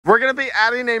We're gonna be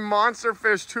adding a monster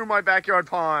fish to my backyard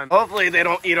pond. Hopefully they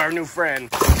don't eat our new friend.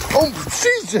 Oh,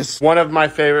 Jesus. One of my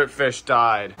favorite fish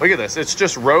died. Look at this. It's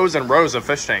just rows and rows of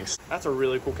fish tanks. That's a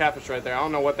really cool catfish right there. I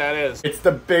don't know what that is. It's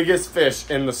the biggest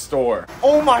fish in the store.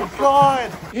 Oh my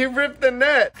God. He ripped the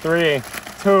net. 3,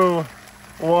 2,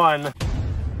 1.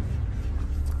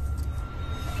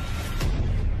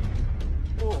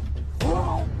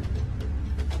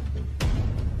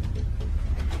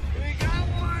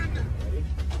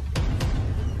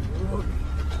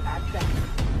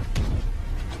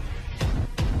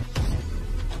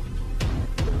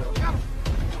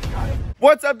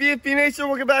 What's up, BFB Nation?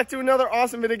 Welcome back to another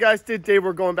awesome video, guys. Today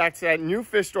we're going back to that new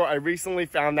fish store I recently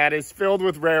found that is filled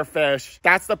with rare fish.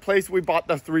 That's the place we bought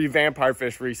the 3 vampire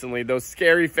fish recently, those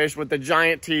scary fish with the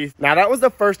giant teeth. Now, that was the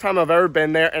first time I've ever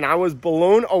been there, and I was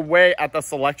blown away at the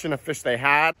selection of fish they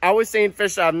had. I was seeing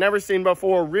fish I've never seen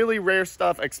before, really rare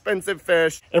stuff, expensive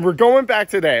fish, and we're going back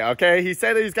today, okay? He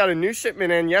said that he's got a new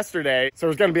shipment in yesterday, so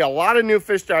there's gonna be a lot of new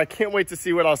fish there. I can't wait to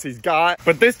see what else he's got,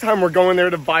 but this time we're going there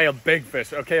to buy a big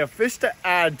fish, okay? A fish to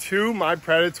add to my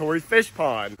predatory fish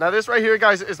pond. Now this right here,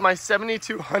 guys, is my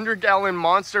 7,200-gallon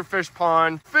monster fish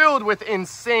pond filled with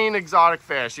insane exotic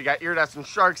fish. You got iridescent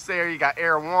sharks there, you got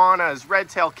arowanas,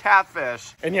 red-tailed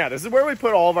catfish, and yeah, this is where we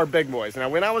put all of our big boys. Now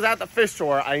when I was at the fish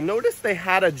store, I noticed they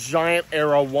had a giant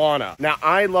arowana. Now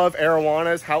I love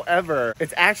arowanas, however,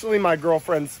 it's actually my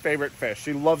girlfriend's favorite fish.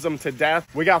 She loves them to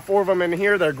death. We got 4 of them in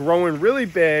here. They're growing really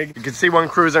big. You can see one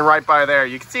cruising right by there.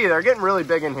 You can see they're getting really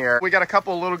big in here. We got a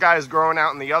couple little guys growing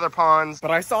out in the other ponds, but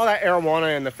I saw that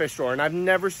arowana in the fish store, and I've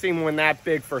never seen one that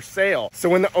big for sale. So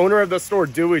when the owner of the store,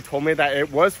 Dewey, told me that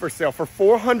it was for sale for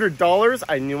 $400,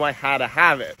 I knew I had to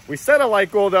have it. We set a like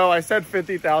goal though. I said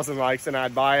 50,000 likes and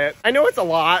I'd buy it. I know it's a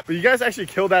lot, but you guys actually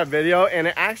killed that video, and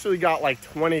it actually got like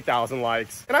 20,000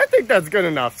 likes, and I think that's good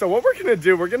enough. So what we're gonna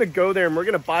do, we're gonna go there and we're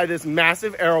gonna buy this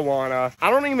massive arowana. I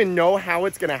don't even know how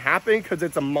it's gonna happen because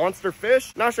it's a monster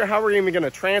fish. Not sure how we're even gonna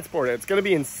transport it. It's gonna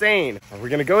be insane. We're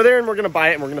gonna go there and we're gonna buy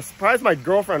it, and we're gonna surprise my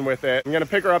girlfriend with it. I'm gonna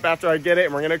pick her up after I get it,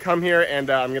 and we're gonna come here and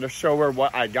I'm gonna show her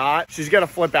what I got. She's gonna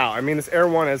flip out. I mean, this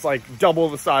arowana is like double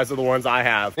the size of the ones I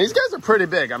have. These guys are pretty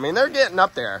big. I mean, they're getting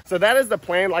up there. So that is the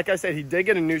plan. Like I said, he did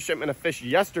get a new shipment of fish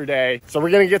yesterday, so we're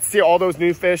gonna get to see all those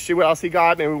new fish, see what else he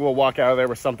got, and maybe we'll walk out of there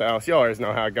with something else. You always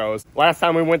know how it goes. Last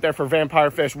time we went there for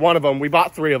vampire fish, one of them, we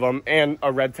bought 3 of them and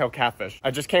a red-tailed catfish.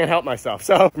 I just can't help myself.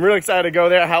 So I'm really excited to go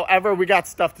there. However, we got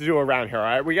stuff to do around here, all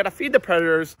right? We gotta feed the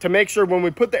predators to make sure when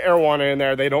we put the arowana in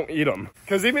there, they don't eat them.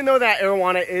 Because even though that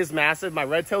arowana is massive, my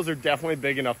red tails are definitely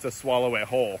big enough to swallow it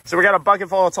whole. So we got a bucket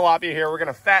full of tilapia here. We're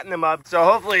gonna fatten them up, so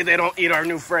hopefully they don't eat our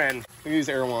new friend. Look at these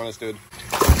arowanas, dude.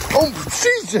 Oh,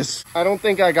 Jesus! I don't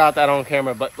think I got that on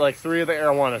camera, but like 3 of the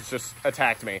arowanas just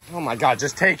attacked me. Oh my God,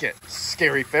 just take it.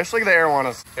 Scary fish. Look at the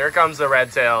arowanas. Here comes the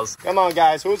red tails. Come on,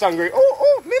 guys. Who's hungry?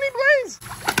 Oh, mini blaze!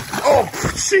 Oh,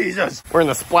 Jesus! We're in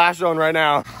the splash zone right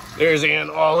now. There's Ian.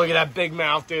 Oh, look at that big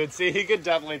mouth, dude. See, he could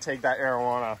definitely take that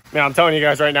arowana. Man, I'm telling you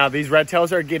guys right now, these red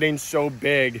tails are getting so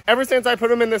big. Ever since I put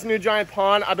them in this new giant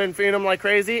pond, I've been feeding them like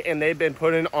crazy, and they've been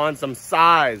putting on some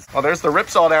size. Oh, there's the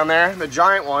ripsaw down there, the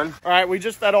giant one. All right, we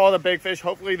just fed all the big fish.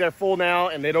 Hopefully they're full now,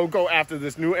 and they don't go after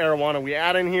this new arowana we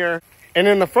add in here. And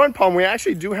in the front pond, we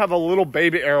actually do have a little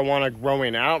baby arowana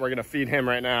growing out. We're gonna feed him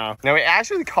right now. Now, we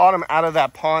actually caught him out of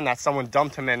that pond that someone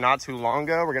dumped him in not too long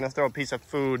ago. We're gonna throw a piece of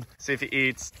food, see if he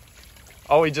eats.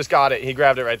 Oh, he just got it. He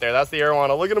grabbed it right there. That's the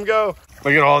arowana. Look at him go.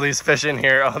 Look at all these fish in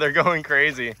here. Oh, they're going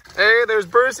crazy. Hey, there's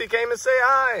Bruce. He came to say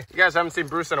hi. You guys haven't seen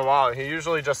Bruce in a while. He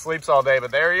usually just sleeps all day,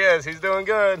 but there he is. He's doing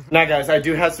good. Now, guys, I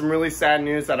do have some really sad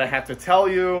news that I have to tell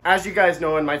you. As you guys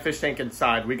know, in my fish tank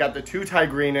inside, we got the 2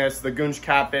 tigrinas, the goonch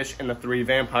catfish, and the 3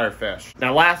 vampire fish.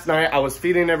 Now, last night, I was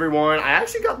feeding everyone. I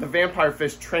actually got the vampire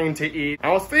fish trained to eat.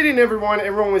 I was feeding everyone.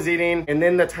 Everyone was eating, and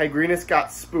then the tigrinas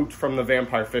got spooked from the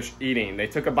vampire fish eating. They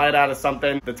took a bite out of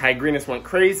something. The tigrinas went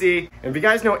crazy. And if you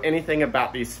guys know anything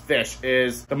about these fish,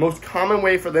 is the most common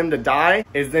way for them to die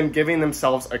is them giving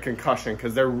themselves a concussion,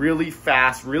 because they're really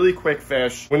fast, really quick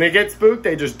fish. When they get spooked,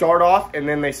 they just dart off and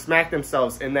then they smack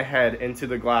themselves in the head into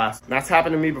the glass. And that's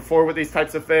happened to me before with these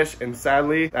types of fish, and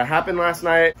sadly that happened last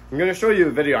night. I'm gonna show you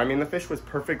a video. I mean, the fish was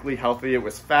perfectly healthy. It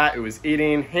was fat, it was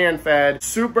eating, hand fed,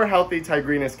 super healthy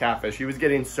tigrinus catfish. He was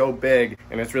getting so big,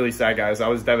 and it's really sad, guys. I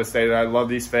was devastated. I love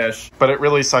these fish, but it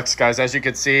really sucks, guys. As you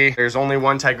can see, there's only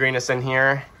 1 tigrinus in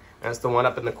here. That's the one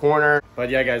up in the corner.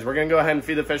 But yeah, guys, we're gonna go ahead and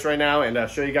feed the fish right now and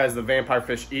show you guys the vampire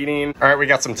fish eating. All right, we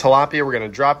got some tilapia. We're gonna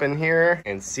drop in here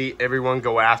and see everyone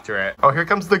go after it. Oh, here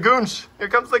comes the goonch. Here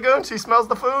comes the goonch. He smells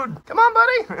the food. Come on,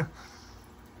 buddy.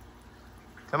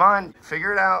 Come on,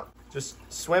 figure it out. Just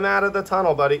swim out of the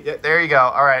tunnel, buddy. Yeah, there you go.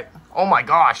 All right. Oh my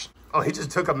gosh. Oh, he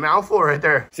just took a mouthful right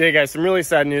there. So yeah, guys, some really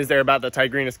sad news there about the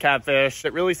tigrinus catfish.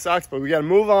 It really sucks, but we gotta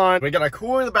move on. We got a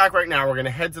cooler in the back right now. We're gonna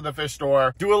head to the fish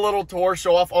store, do a little tour,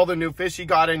 show off all the new fish he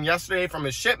got in yesterday from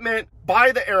his shipment,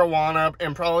 buy the arowana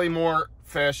and probably more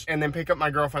fish, and then pick up my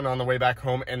girlfriend on the way back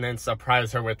home and then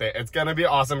surprise her with it. It's gonna be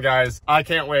awesome, guys. I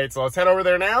can't wait. So let's head over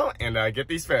there now and get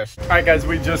these fish. All right, guys,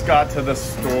 we just got to the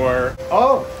store.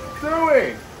 Oh,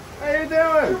 Stewie, how you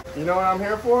doing? You know what I'm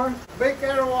here for? Big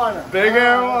arowana. Big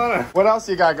arowana. What else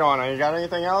you got going on? You got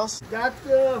anything else? Got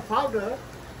powder.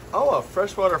 Oh, a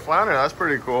freshwater flounder. That's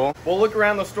pretty cool. We'll look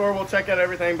around the store. We'll check out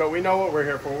everything, but we know what we're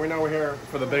here for. We know we're here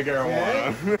for the big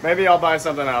arowana. Okay. Maybe I'll buy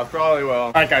something else. Probably will.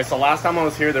 All right, guys. So last time I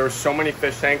was here, there were so many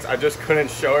fish tanks. I just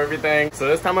couldn't show everything. So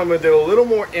this time I'm going to do a little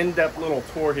more in-depth little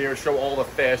tour here, show all the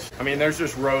fish. I mean, there's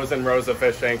just rows and rows of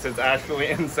fish tanks. It's actually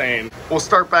insane. We'll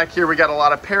start back here. We got a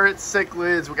lot of parrots,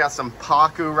 cichlids. We got some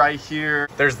pacu right here.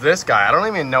 There's this guy. I don't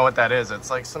even know what that is. It's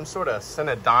like some sort of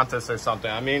synodontis or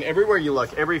something. I mean, everywhere you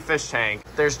look, every fish tank,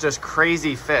 there's just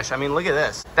crazy fish. I mean, look at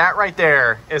this. That right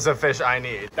there is a fish I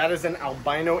need. That is an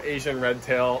albino Asian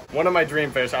redtail. One of my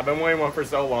dream fish. I've been wanting one for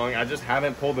so long. I just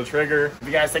haven't pulled the trigger. If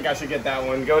you guys think I should get that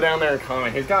one, go down there and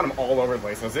comment. He's got them all over the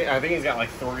place. I think he's got like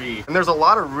 3. And there's a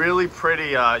lot of really pretty,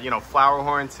 you know, flower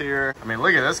horns here. I mean,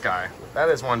 look at this guy. That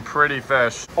is one pretty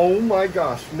fish. Oh my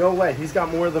gosh, no way. He's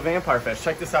got more of the vampire fish.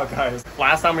 Check this out, guys.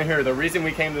 Last time we were here, the reason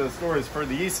we came to the store is for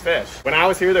these fish. When I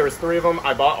was here, there was 3 of them.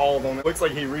 I bought all of them. It looks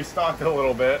like he restocked a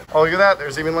little bit. Oh, look at that.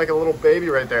 There's even like a little baby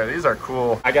right there. These are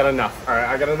cool. I got enough. All right,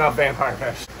 I got enough vampire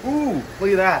fish. Ooh,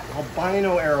 look at that.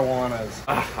 Albino arowanas.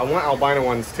 I want albino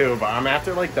ones too, but I'm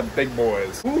after like the big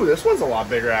boys. Ooh, this one's a lot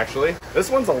bigger actually. This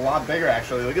one's a lot bigger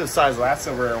actually. Look at the size of that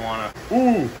silver arowana.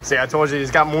 Ooh. See, I told you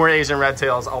he's got more Asian red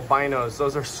tails, albinos.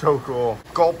 Those are so cool.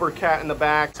 Gulper cat in the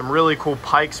back. Some really cool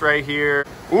pikes right here.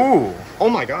 Ooh. Oh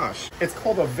my gosh. It's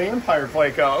called a vampire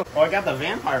pleco. Oh, I got the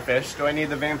vampire fish. Do I need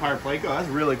the vampire pleco? That's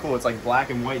really cool. It's like black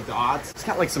and white dots. It's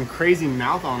got like some crazy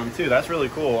mouth on him too. That's really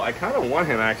cool. I kind of want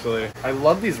him actually. I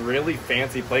love these really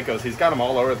fancy plecos. He's got them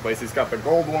all over the place. He's got the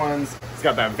gold ones. He's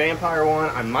got that vampire one.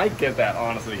 I might get that,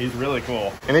 honestly. He's really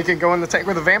cool. And he can go in the tank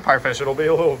with a vampire fish. It'll be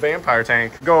a little vampire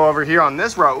tank. Go over here on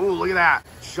this row. Ooh, look at that.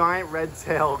 Giant red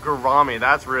tail gourami.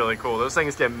 That's really cool. Those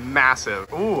things get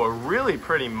massive. Ooh, a really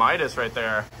pretty Midas right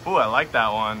there. Ooh, I like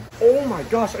that one. Oh my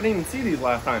gosh, I didn't even see these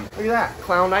last time. Look at that,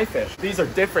 clown knifefish. These are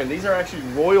different. These are actually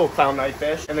royal clown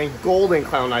knifefish and then golden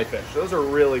clown knifefish. Those are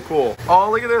really cool. Oh,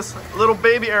 look at this little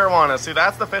baby arowana. See,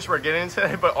 that's the fish we're getting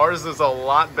today, but ours is a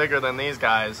lot bigger than these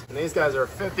guys. And these guys are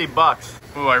 50 bucks.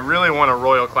 Ooh, I really want a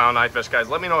royal clown knifefish, guys.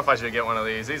 Let me know if I should get one of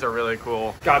these. These are really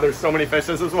cool. God, there's so many fish.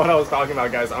 This is what I was talking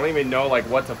about, guys. I don't even know like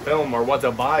what to film or what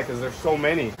to buy because there's so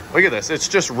many. Look at this. It's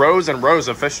just rows and rows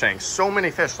of fish tanks. So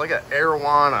many fish. Look at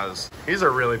arowanas. These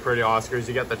are really pretty Oscars.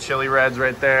 You got the chili reds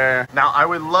right there. Now, I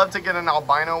would love to get an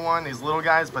albino one, these little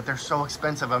guys, but they're so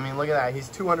expensive. I mean, look at that. He's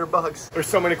 200 bucks. There's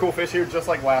so many cool fish here, just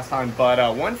like last time.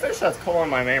 But one fish that's calling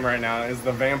my name right now is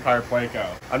the vampire pleco.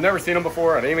 I've never seen him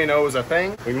before. I didn't even know it was a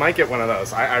thing. We might get one of those.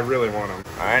 I really want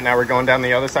them. All right, now we're going down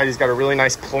the other side. He's got a really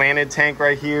nice planted tank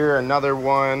right here. Another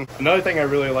one. Another thing I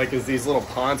really like is these little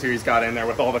ponds here he's got in there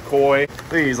with all the koi. Look at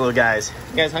these little guys.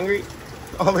 You guys hungry?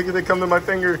 Oh, look at they come to my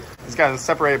finger. He's got them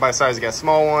separated by size. You got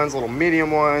small ones, little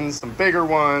medium ones, some bigger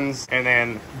ones, and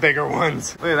then bigger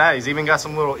ones. Look at that. He's even got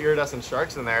some little iridescent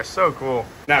sharks in there. So cool.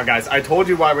 Now, guys, I told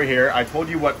you why we're here. I told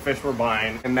you what fish we're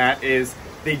buying, and that is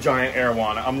the giant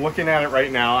arowana. I'm looking at it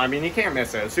right now. I mean, you can't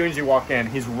miss it. As soon as you walk in,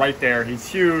 he's right there. He's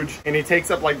huge, and he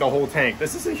takes up like the whole tank.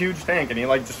 This is a huge tank, and he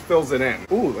like just fills it in.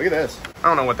 Ooh, look at this. I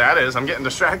don't know what that is. I'm getting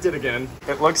distracted again.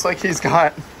 It looks like he's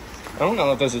got, I don't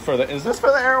know if this is for the, is this for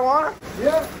the arowana?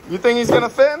 Yeah. You think he's gonna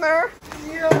fit in there?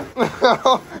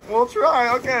 Yeah. We'll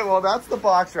try. Okay, well, that's the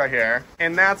box right here,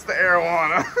 and that's the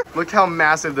arowana. Look how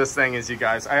massive this thing is, you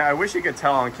guys. I wish you could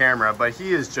tell on camera, but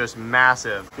he is just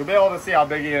massive. You'll be able to see how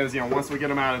big he is, you know, once we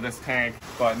get him out of this tank.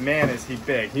 But man, is he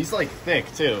big. He's like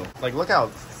thick too. Like, look how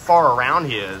far around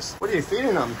he is. What are you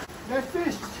feeding him? That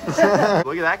fish.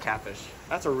 Look at that catfish.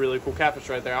 That's a really cool catfish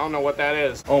right there. I don't know what that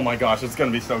is. Oh my gosh, it's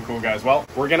gonna be so cool, guys. Well,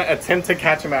 we're gonna attempt to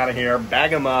catch him out of here,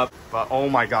 bag him up. But oh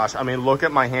my gosh, I mean, look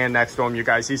at my hand next to him, you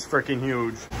guys. He's freaking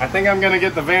huge. I think I'm gonna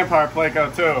get the vampire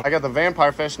pleco too. I got the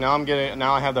vampire fish. Now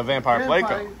I have the vampire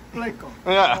pleco.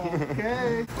 Yeah.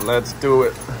 Okay. Let's do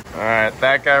it. All right,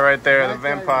 that guy right there, the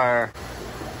vampire.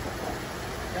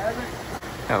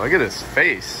 Yeah, look at his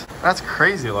face. That's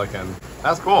crazy looking.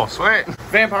 That's cool, sweet.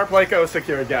 Vampire pleco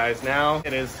secured, guys. Now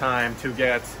it is time to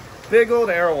get big old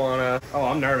arowana. Oh,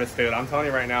 I'm nervous, dude. I'm telling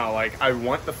you right now, like, I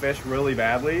want the fish really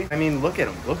badly. I mean, look at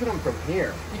him. Look at him from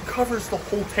here. He covers the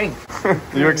whole tank.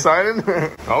 You excited?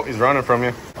 Oh, he's running from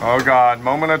you. Oh God,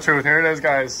 moment of truth. Here it is,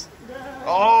 guys.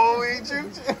 Oh, he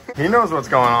juked you. He knows what's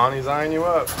going on. He's eyeing you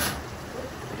up.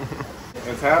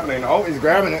 It's happening. Oh, he's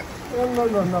grabbing it.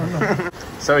 No.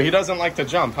 So he doesn't like to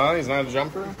jump, huh? He's not a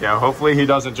jumper? Yeah, hopefully he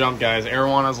doesn't jump, guys.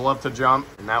 Arowanas love to jump,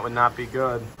 and that would not be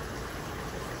good.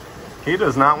 He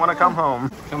does not want to come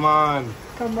home. Come on.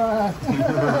 Come on.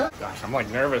 Gosh, I'm like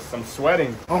nervous. I'm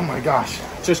sweating. Oh my gosh.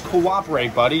 Just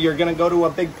cooperate, buddy. You're gonna go to a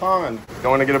big pond.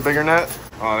 Going to get a bigger net?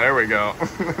 Oh, there we go.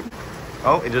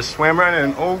 Oh, he just swam right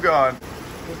in. Oh God.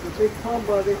 It's a big pond,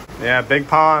 buddy. Yeah, big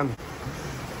pond.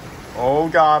 Oh,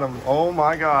 got him. Oh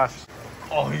my gosh.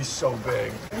 Oh, he's so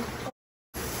big.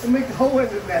 Make a hole in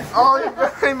the net. Oh,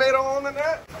 he made a hole in the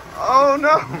net? Oh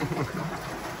no.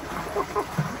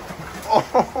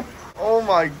 Oh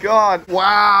my God.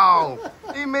 Wow.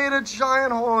 He made a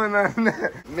giant hole in that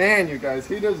net. Man, you guys,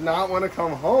 he does not want to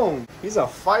come home. He's a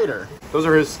fighter. Those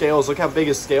are his scales. Look how big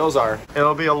his scales are.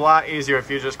 It'll be a lot easier if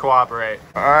you just cooperate.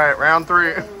 All right, round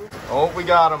 3. Oh, we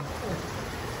got him.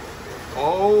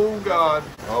 Oh God.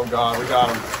 Oh God, we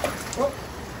got him.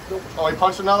 Oh, he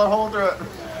punched another hole through it.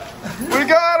 We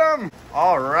got him!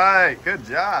 All right, good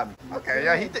job. Okay,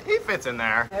 yeah, he fits in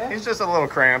there. He's just a little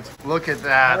cramped. Look at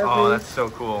that. Oh, that's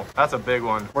so cool. That's a big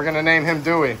one. We're gonna name him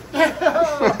Dewey.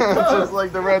 Just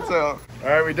like the red tail. All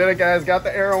right, we did it, guys. Got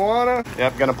the arowana.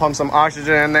 Yep, gonna pump some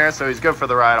oxygen in there so he's good for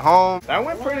the ride home. That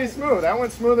went pretty smooth. That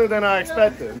went smoother than I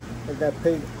expected. I got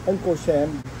paid Uncle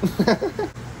Sam.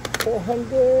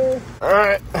 400. All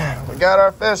right, we got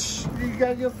our fish. You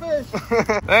got your fish.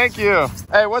 Thank you.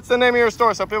 Hey, what's the name of your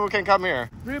store so people can come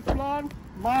here? Reef Lounge,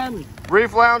 Miami.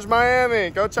 Reef Lounge Miami.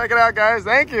 Go check it out, guys.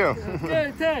 Thank you.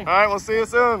 Okay. All right, we'll see you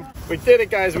soon. We did it,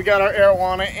 guys. We got our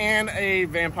arowana and a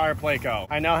vampire pleco.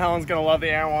 I know Helen's gonna love the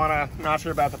arowana. Not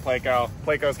sure about the pleco.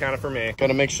 Pleco's kind of for me.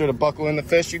 Gotta make sure to buckle in the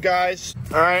fish, you guys.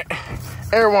 All right,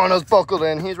 arawana's buckled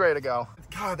in. He's ready to go.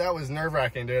 God, that was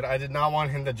nerve-wracking, dude. I did not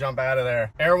want him to jump out of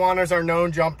there. Arowanas are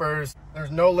known jumpers. There's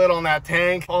no lid on that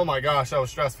tank. Oh my gosh, that was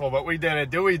stressful, but we did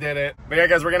it. Dewey did it. But yeah,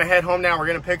 guys, we're gonna head home now. We're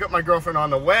gonna pick up my girlfriend on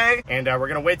the way, and we're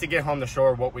gonna wait to get home to show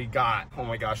her what we got. Oh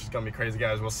my gosh, it's gonna be crazy,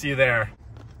 guys. We'll see you there.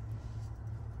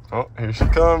 Oh, here she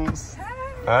comes.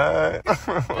 Hi.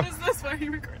 What is this? Why are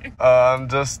you recording? I'm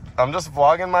just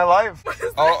vlogging my life. What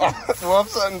is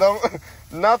Whoops, and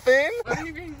nothing. Why are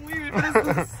you being weird? What is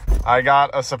this? I got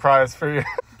a surprise for you.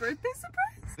 Birthday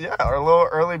surprise? Yeah, our little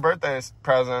early birthday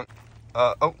present.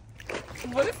 Oh.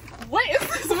 What is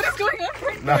this? What is going on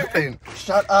right Nothing.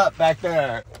 Shut up back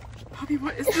there. Bobby,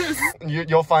 what is this?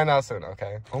 You'll find out soon,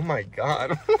 okay? Oh my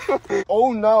God.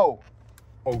 Oh no.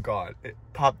 Oh God, it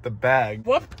popped the bag.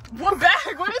 What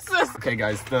bag? What is this? Okay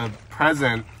guys, the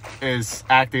present is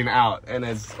acting out and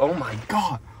it's, oh my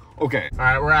God. Okay, all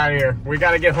right, we're out of here. We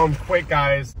gotta get home quick,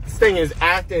 guys. This thing is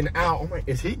acting out. Oh my,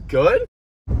 is he good?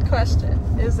 Question,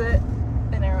 is it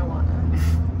an arowana?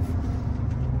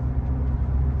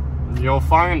 You'll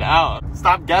find out.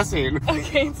 Stop guessing.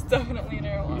 Okay, it's definitely an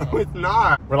arowana. No, it's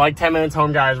not. We're like 10 minutes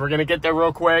home, guys. We're gonna get there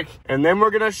real quick, and then we're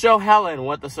gonna show Helen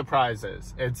what the surprise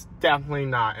is. It's definitely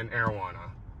not an arowana.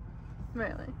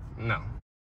 Really? No.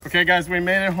 Okay, guys, we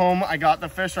made it home. I got the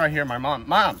fish right here. My mom,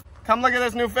 come look at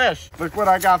this new fish. Look what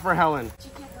I got for Helen. Did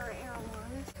you get her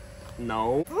arowana?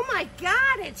 No. Oh my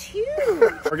God, it's huge.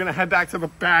 We're gonna head back to the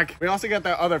back. We also got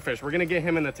that other fish. We're gonna get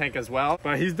him in the tank as well.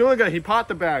 But he's doing good. He popped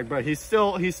the bag, but he's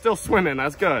still swimming.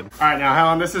 That's good. All right, now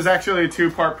Helen, this is actually a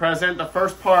 2-part present. The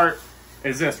first part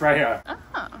is this right here.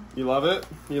 Oh. You love it?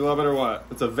 You love it or what?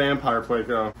 It's a vampire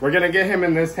pleco. We're gonna get him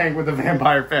in this tank with a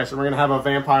vampire fish, and we're gonna have a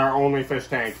vampire only fish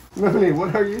tank. Mooney,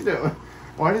 what are you doing?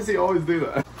 Why does he always do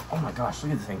that? Oh my gosh,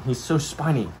 look at this thing. He's so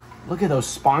spiny. Look at those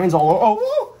spines all over.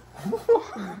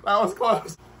 Oh, that was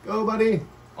close. Go, buddy.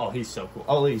 Oh, he's so cool.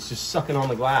 Oh, he's just sucking on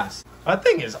the glass. That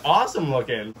thing is awesome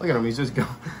looking. Look at him, he's just going.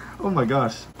 Oh my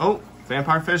gosh. Oh,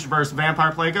 vampire fish versus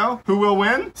vampire pleco. Who will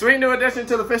win? Sweet new addition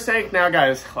to the fish tank. Now,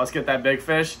 guys, let's get that big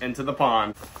fish into the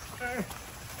pond.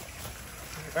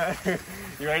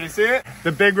 You ready to see it?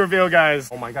 The big reveal, guys.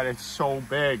 Oh my God, it's so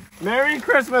big. Merry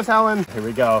Christmas, Helen. Here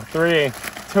we go. 3,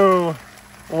 2,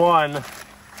 1.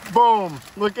 Boom.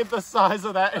 Look at the size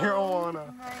of that arowana.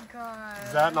 Oh my God.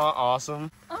 Is that not awesome?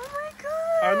 Oh my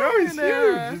God. I know, he's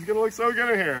huge. He's gonna look so good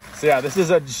in here. So yeah, this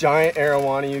is a giant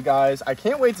arowana, you guys. I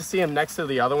can't wait to see him next to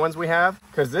the other ones we have,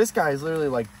 because this guy is literally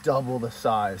like double the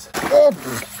size. Oh.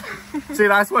 See,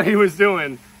 that's what he was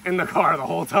doing in the car the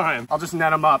whole time. I'll just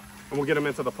net him up and we'll get him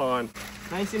into the pond.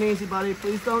 Nice and easy, buddy.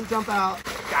 Please don't jump out.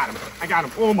 Got him. I got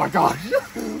him. Oh my gosh.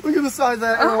 Look at the size of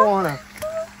that arowana.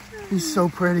 He's so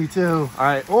pretty too. All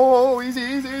right. Oh, easy,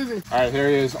 easy, easy. All right, here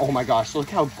he is. Oh my gosh, look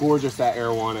how gorgeous that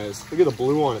arowana is. Look at the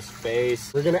blue on his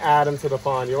face. We're gonna add him to the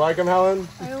pond. You like him, Helen?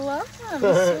 I love him. He's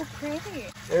so pretty.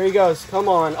 There he goes. Come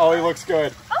on. Oh, he looks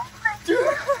good. Dude,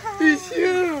 he's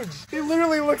huge. He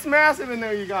literally looks massive in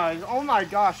there, you guys. Oh my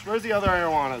gosh. Where's the other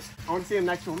arowanas? I want to see him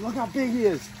next to him. Look how big he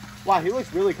is. Wow, he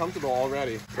looks really comfortable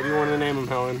already. What do you want to name him,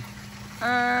 Helen?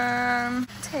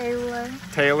 Taylor.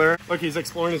 Taylor. Look, he's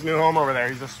exploring his new home over there.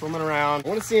 He's just swimming around. I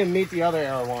want to see him meet the other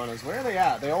arowanas. Where are they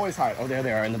at? They always hide. Oh, there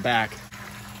they are in the back.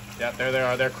 Yep, there they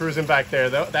are. They're cruising back there.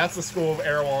 That's the school of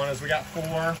arowanas. We got 4.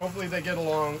 Hopefully they get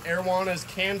along. Arowanas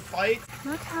can fight.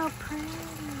 Look how pretty.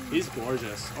 He's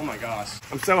gorgeous. Oh my gosh.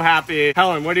 I'm so happy.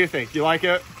 Helen, what do you think? Do you like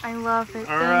it? I love it.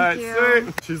 All right, Thank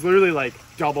you. sweet. She's literally like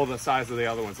double the size of the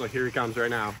other ones. Look, here he comes right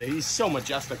now. He's so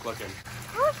majestic looking.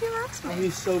 Oh, he likes me.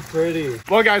 He's so pretty.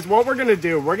 Well, guys, what we're gonna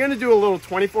do, we're gonna do a little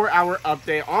 24-hour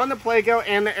update on the pleco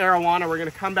and the arowana. We're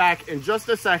gonna come back in just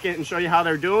a second and show you how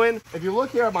they're doing. If you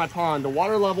look here at my pond, the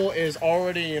water level is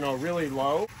already, you know, really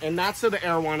low, and that's so the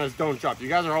arowanas don't jump. You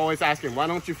guys are always asking, why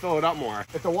don't you fill it up more?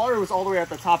 If the water was all the way at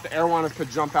the top, the arowanas could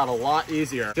jump out a lot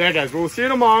easier. So yeah, guys, we'll see you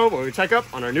tomorrow when we check up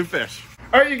on our new fish.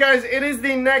 All right, you guys, it is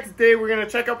the next day. We're gonna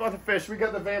check up on the fish. We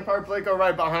got the vampire pleco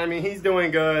right behind me. He's doing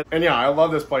good. And yeah, I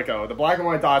love this pleco. The black and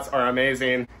white dots are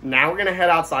amazing. Now we're gonna head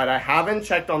outside. I haven't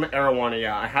checked on the arowana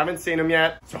yet. I haven't seen him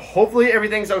yet. So hopefully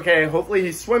everything's okay. Hopefully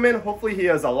he's swimming. Hopefully he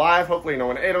is alive. Hopefully no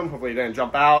one ate him. Hopefully he didn't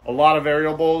jump out. A lot of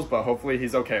variables, but hopefully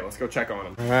he's okay. Let's go check on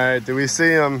him. All right, do we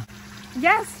see him?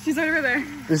 Yes, she's over there.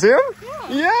 You see him? Yeah.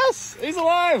 Yes, he's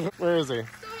alive. Where is he? Still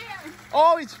here.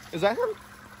 Oh, is that him?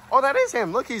 Oh, that is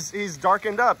him. Look, he's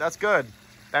darkened up. That's good.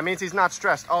 That means he's not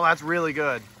stressed. Oh, that's really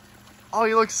good. Oh,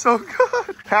 he looks so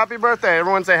good. Happy birthday.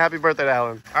 Everyone say happy birthday to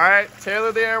Helen. All right,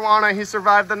 Taylor the arowana, he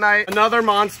survived the night. Another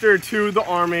monster to the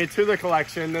army, to the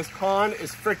collection. This pond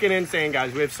is freaking insane,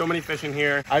 guys. We have so many fish in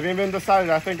here. I've even decided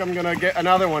I think I'm gonna get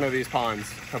another one of these ponds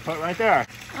to put right there.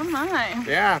 Oh my.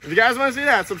 Yeah, if you guys want to see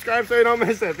that, subscribe so you don't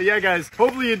miss it. But yeah, guys,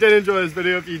 hopefully you did enjoy this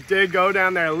video. If you did, go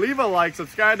down there, leave a like,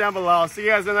 subscribe down below. I'll see you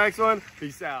guys in the next one.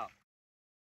 Peace out.